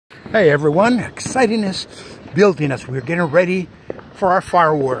Hey everyone, exciting is building as we're getting ready for our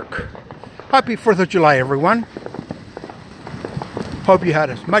firework. Happy 4th of July everyone. Hope you had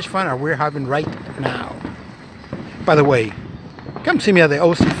as much fun as we're having right now. By the way, come see me at the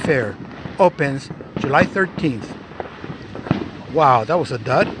OC Fair. Opens July 13th. Wow, that was a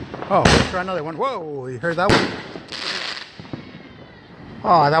dud. Oh, let's try another one. Whoa, you heard that one?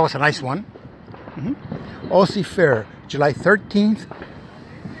 Oh, that was a nice one. OC Fair, July 13th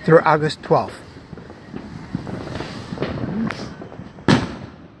through August 12th.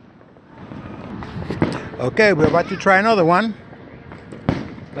 Okay, we're about to try another one.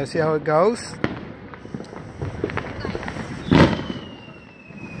 Let's see how it goes.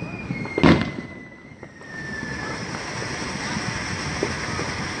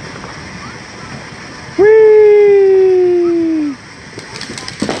 Whee!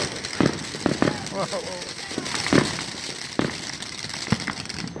 Whoa.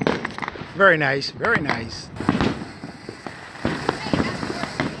 Very nice, very nice.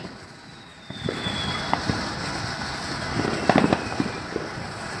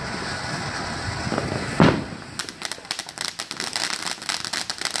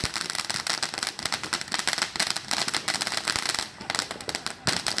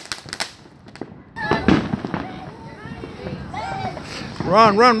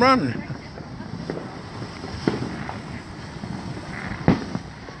 Run, run, run.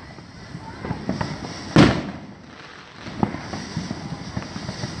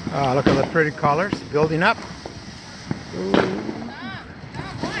 Look at the pretty colors building up. Ooh.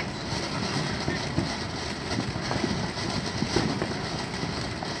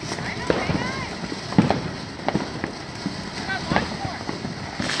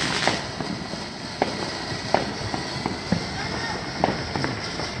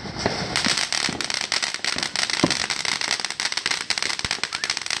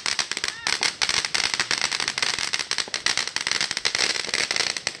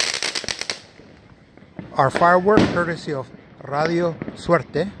 Our firework courtesy of Radio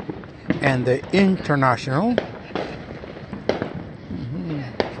Suerte and the International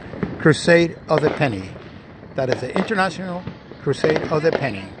Crusade of the Penny. That is the International Crusade of the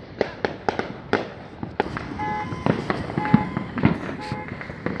Penny.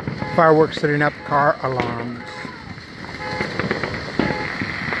 Fireworks setting up car alarms.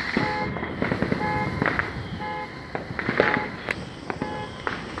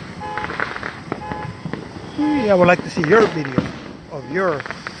 I would like to see your video of your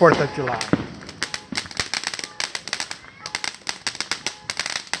 4th of July.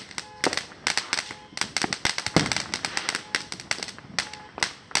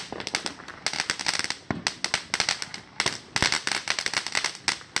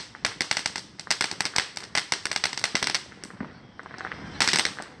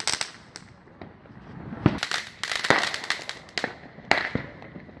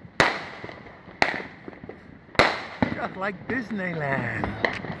 Just like Disneyland.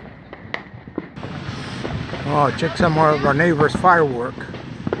 Oh, check some more of our neighbor's firework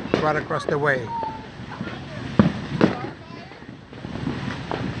right across the way.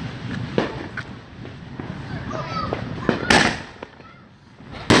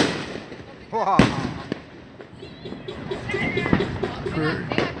 Wow.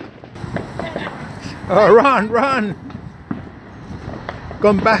 Oh, run, run!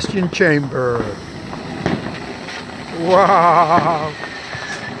 Combustion chamber. Wow!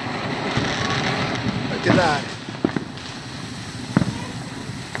 Look at that.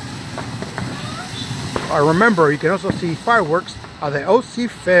 Remember, you can also see fireworks at the OC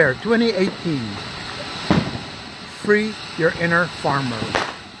Fair 2018. Free your inner farmer.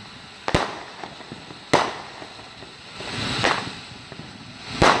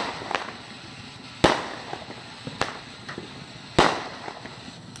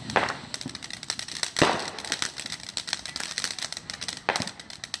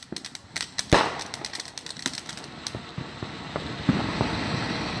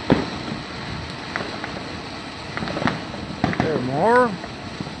 More.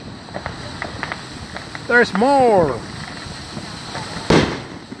 There's more.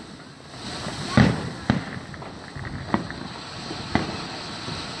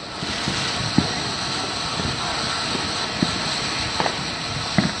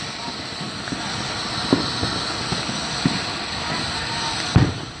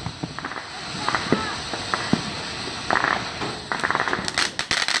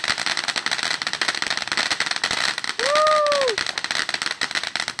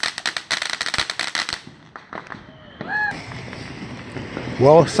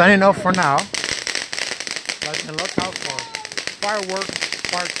 Well, signing off for now. Let's look out for fireworks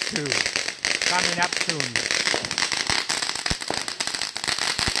Part 2 coming up soon.